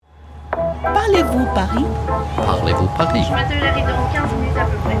Parlez-vous Paris? Parlez-vous Paris? Je m'attelle arrive dans 15 minutes à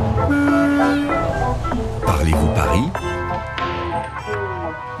peu près. Parlez-vous Paris?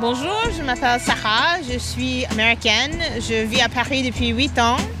 Bonjour, je m'appelle Sarah, je suis américaine, je vis à Paris depuis 8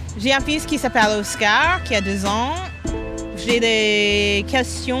 ans. J'ai un fils qui s'appelle Oscar, qui a 2 ans. J'ai des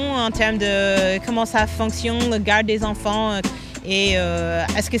questions en termes de comment ça fonctionne, le garde des enfants et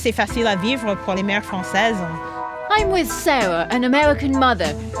est-ce que c'est facile à vivre pour les mères françaises? I'm with Sarah, an American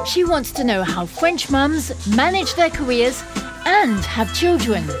mother. She wants to know how French mums manage their careers and have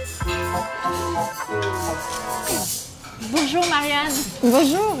children. Bonjour Marianne.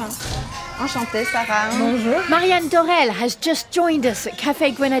 Bonjour. Enchantée Sarah. Bonjour. Marianne Dorel has just joined us at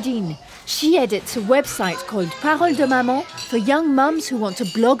Café Grenadine. She edits a website called Parole de Maman for young mums who want to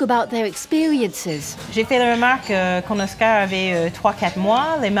blog about their experiences. J'ai fait la remarque quand Oscar avait 3-4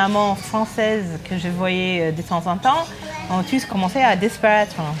 mois, les mamans françaises que je voyais de temps en temps ont tous commencé à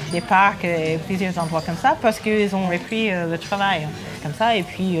disparaître des parcs et plusieurs endroits comme ça parce qu'ils ont repris le travail comme ça et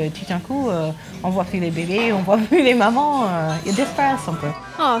puis tout d'un coup on voit plus les bébés, on voit plus les mamans, ils disparaissent un peu.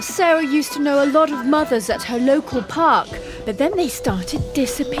 Oh, Sarah used to know a lot of mothers at her local park, but then they started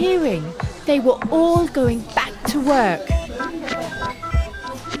disappearing. They were all going back to work.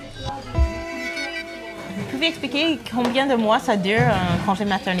 Vous pouvez expliquer combien de mois ça dure un congé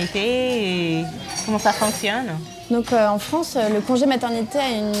maternité et comment ça fonctionne? Donc en France, le congé maternité a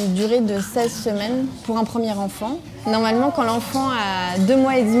une durée de 16 semaines pour un premier enfant. Normalement, quand l'enfant a 2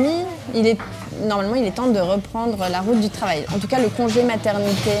 mois et demi, il est temps de reprendre la route du travail. En tout cas, le congé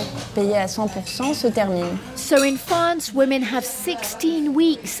maternité payé à 100% se termine. So in France, women have 16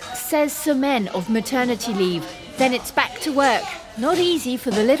 weeks, 16 semaines of maternity leave. Then it's back to work. Not easy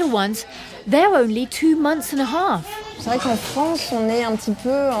for the little ones. They're only 2 months and a half. C'est vrai qu'en France, on est un petit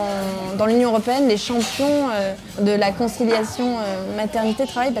peu, dans l'Union européenne, les champions de la conciliation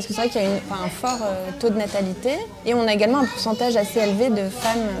maternité-travail, parce que c'est vrai qu'il y a un fort taux de natalité. Et on a également un pourcentage assez élevé de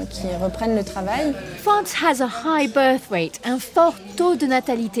femmes qui reprennent le travail. France has a high birth rate and fort taux de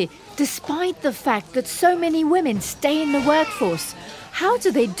natalité, despite the fact that so many women stay in the workforce. How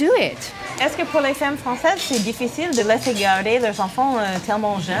do they do it? Est-ce que pour les femmes françaises, c'est difficile de laisser garder leurs enfants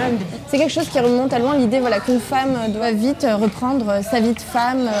tellement jeunes? C'est quelque chose qui remonte à loin, l'idée qu'une femme doit vite reprendre sa vie de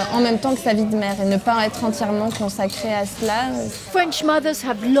femme en même temps que sa vie de mère et ne pas être entièrement consacrée à cela. French mothers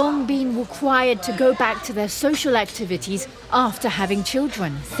have long been required to go back to their social activities after having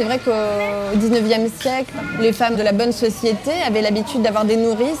children. C'est vrai qu'au XIXe siècle, les femmes de la bonne société avaient l'habitude d'avoir des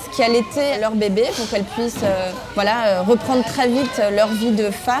nourrices qui allaitaient leurs bébés pour qu'elles puissent reprendre très vite leur vie de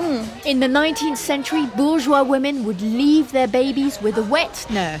femme. In the 19th century, bourgeois women would leave their babies with a wet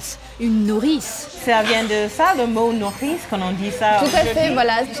nurse, une nourrice. Ça vient de ça, le mot nourrice, quand on dit ça? Tout à fait,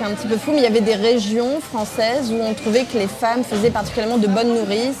 voilà, c'est un petit peu fou, mais il y avait des régions françaises où on trouvait que les femmes faisaient particulièrement de bonnes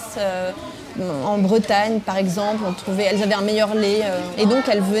nourrices. En Bretagne, par exemple, elles avaient un meilleur lait et donc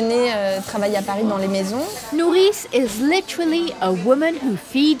elles venaient travailler à Paris dans les maisons. Nourrice is literally a woman who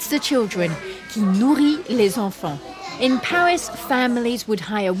feeds the children, qui nourrit les enfants. In Paris, families would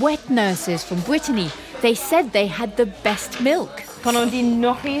hire wet nurses from Brittany. They said they had the best milk. Quand on dit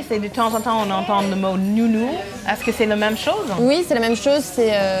nourrice et de temps en temps on entend le mot nounou, est-ce que c'est la même chose? Oui, c'est la même chose.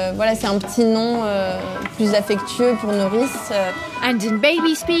 C'est un petit nom plus affectueux pour nourrice. And in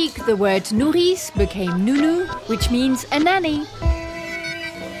baby speak, the word nourrice became nounou, which means a nanny.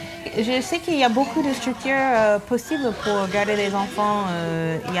 Je sais qu'il y a beaucoup de structures possibles pour garder les enfants.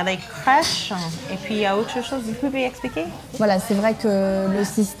 Il y a les crèches et puis il y a autre chose. Vous pouvez expliquer? Voilà, c'est vrai que le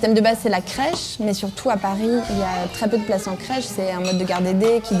système de base, c'est la crèche. Mais surtout, à Paris, il y a très peu de places en crèche. C'est un mode de garde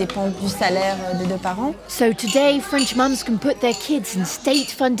aidé qui dépend du salaire des 2 parents. So today, French mums can put their kids in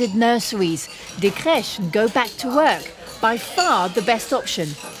state-funded nurseries, des crèches, and go back to work. By far the best option,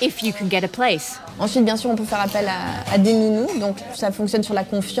 if you can get a place. Ensuite, bien sûr, on peut faire appel à des nounous. Donc, ça fonctionne sur la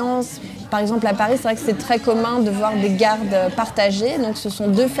confiance. Par exemple, à Paris, c'est vrai que c'est très commun de voir des gardes partagées. Donc, ce sont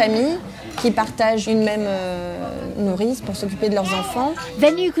 2 familles qui partagent une même nourrice pour s'occuper de leurs enfants.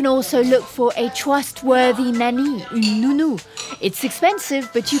 Then you can also look for a trustworthy nanny, une nounou. It's expensive,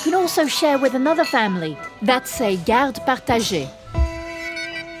 but you can also share with another family. That's a garde partagée.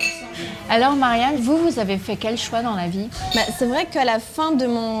 Alors Marianne, vous avez fait quel choix dans la vie? C'est vrai qu'à la fin de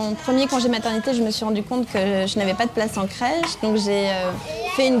mon premier congé maternité, je me suis rendu compte que je n'avais pas de place en crèche. Donc j'ai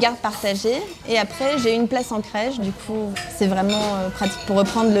fait une garde partagée et après j'ai eu une place en crèche. Du coup, c'est vraiment pratique pour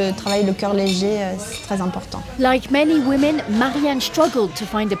reprendre le travail, le cœur léger, c'est très important. Like many women, Marianne struggled to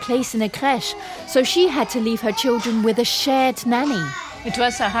find a place in a crèche, so she had to leave her children with a shared nanny. Et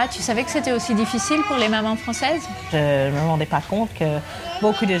toi, Sarah, tu savais que c'était aussi difficile pour les mamans françaises? Je ne me rendais pas compte que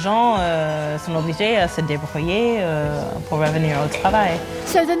beaucoup de gens sont obligés à se débrouiller pour revenir au travail.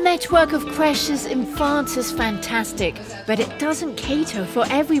 So the network of creches in France is fantastic, but it doesn't cater for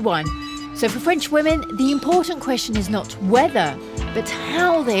everyone. So for French women, the important question is not whether, but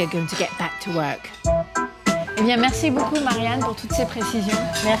how they are going to get back to work. Eh bien, merci beaucoup, Marianne, pour toutes ces précisions.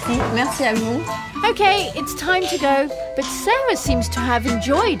 Merci. Merci à vous. Okay, it's time to go, but Sarah seems to have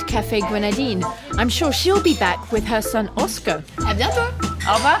enjoyed Café Grenadine. I'm sure she'll be back with her son Oscar. À bientôt.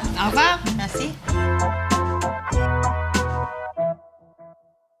 Au revoir. Au revoir. Merci.